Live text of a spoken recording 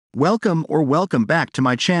Welcome back to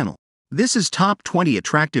my channel. This is Top 20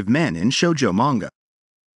 Attractive Men in Shojo Manga.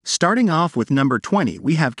 Starting off with number 20,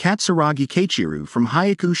 we have Katsuragi Keiichiro from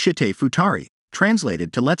Haiku Shite Futari,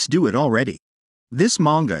 translated to Let's Do It Already. This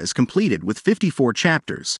manga is completed with 54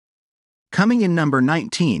 chapters. Coming in number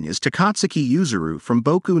 19 is Takatsuki Yuzuru from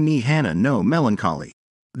Boku ni Hana no Melancholy.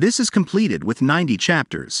 This is completed with 90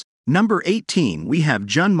 chapters. Number 18, we have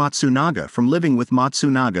Jun Matsunaga from Living with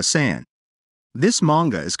Matsunaga-san. This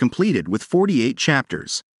manga is completed with 48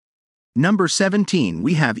 chapters. Number 17,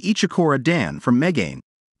 we have Ichikura Dan from Megain,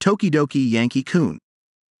 Tokidoki Yankee-kun.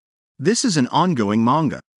 This is an ongoing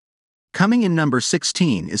manga. Coming in number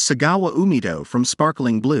 16 is Sagawa Umito from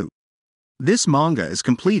Sparkling Blue. This manga is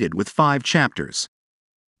completed with 5 chapters.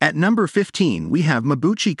 At number 15, we have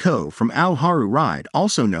Mabuchi Ko from Aoharu Ride,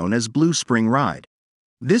 also known as Blue Spring Ride.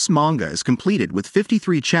 This manga is completed with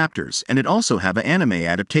 53 chapters and it also have an anime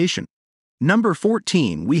adaptation. Number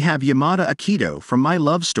 14, we have Yamada Akito from My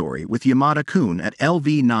Love Story with Yamada-kun at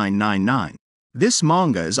LV999. This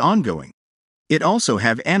manga is ongoing. It also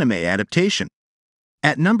have anime adaptation.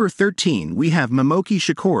 At number 13, we have Momoki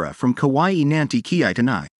Shikora from Kawaii Nanti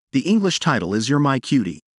Kiitanai. The English title is You're My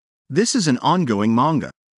Cutie. This is an ongoing manga.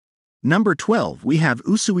 Number 12, we have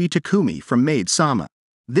Usui Takumi from Maid Sama.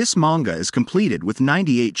 This manga is completed with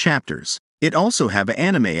 98 chapters. It also have an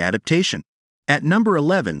anime adaptation. At number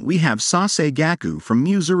 11, we have Sase Gaku from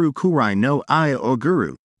Muzuru Kurai no Aya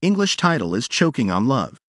Oguru. English title is Choking on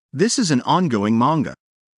Love. This is an ongoing manga.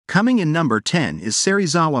 Coming in number 10 is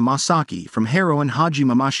Serizawa Masaki from Heroine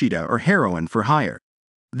Hajime Mashida or Heroine for Hire.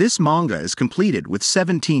 This manga is completed with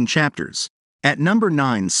 17 chapters. At number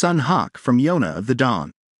 9, Sun Hawk from Yona of the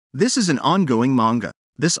Dawn. This is an ongoing manga.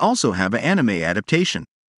 This also have an anime adaptation.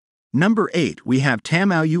 Number 8, we have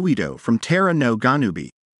Tamao Yuito from Terra no Ganubi.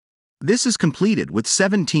 This is completed with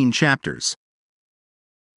 17 chapters.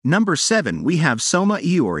 Number 7, we have Soma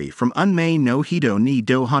Iori from Unmei no Hido ni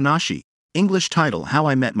do Hanashi. English title How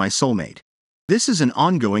I Met My Soulmate. This is an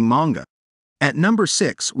ongoing manga. At number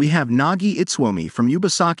 6, we have Nagi Itsuomi from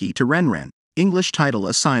Yubasaki to Renren. English title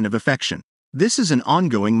A Sign of Affection. This is an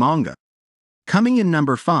ongoing manga. Coming in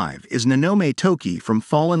number 5 is Nanome Toki from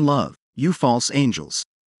Fall in Love, You False Angels.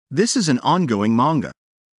 This is an ongoing manga.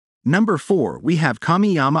 Number 4, we have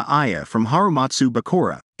Kamiyama Aya from Harumatsu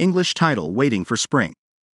Bakura, English title Waiting for Spring.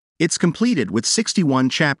 It's completed with 61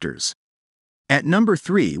 chapters. At number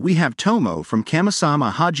 3, we have Tomo from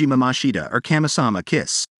Kamisama Hajime Mashida or Kamisama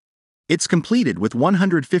Kiss. It's completed with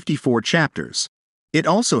 154 chapters. It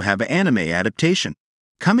also have an anime adaptation.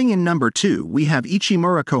 Coming in number 2, we have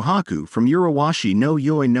Ichimura Kohaku from Urawashi no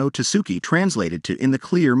Yoi no Tsuki, translated to In the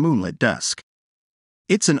Clear Moonlit Dusk.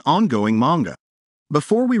 It's an ongoing manga.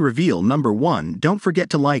 Before we reveal number 1, don't forget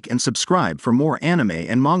to like and subscribe for more anime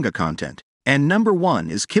and manga content. And number 1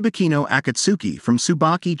 is Kibiki no Akatsuki from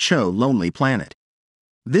Tsubaki Cho Lonely Planet.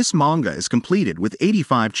 This manga is completed with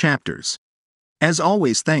 85 chapters. As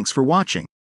always, thanks for watching.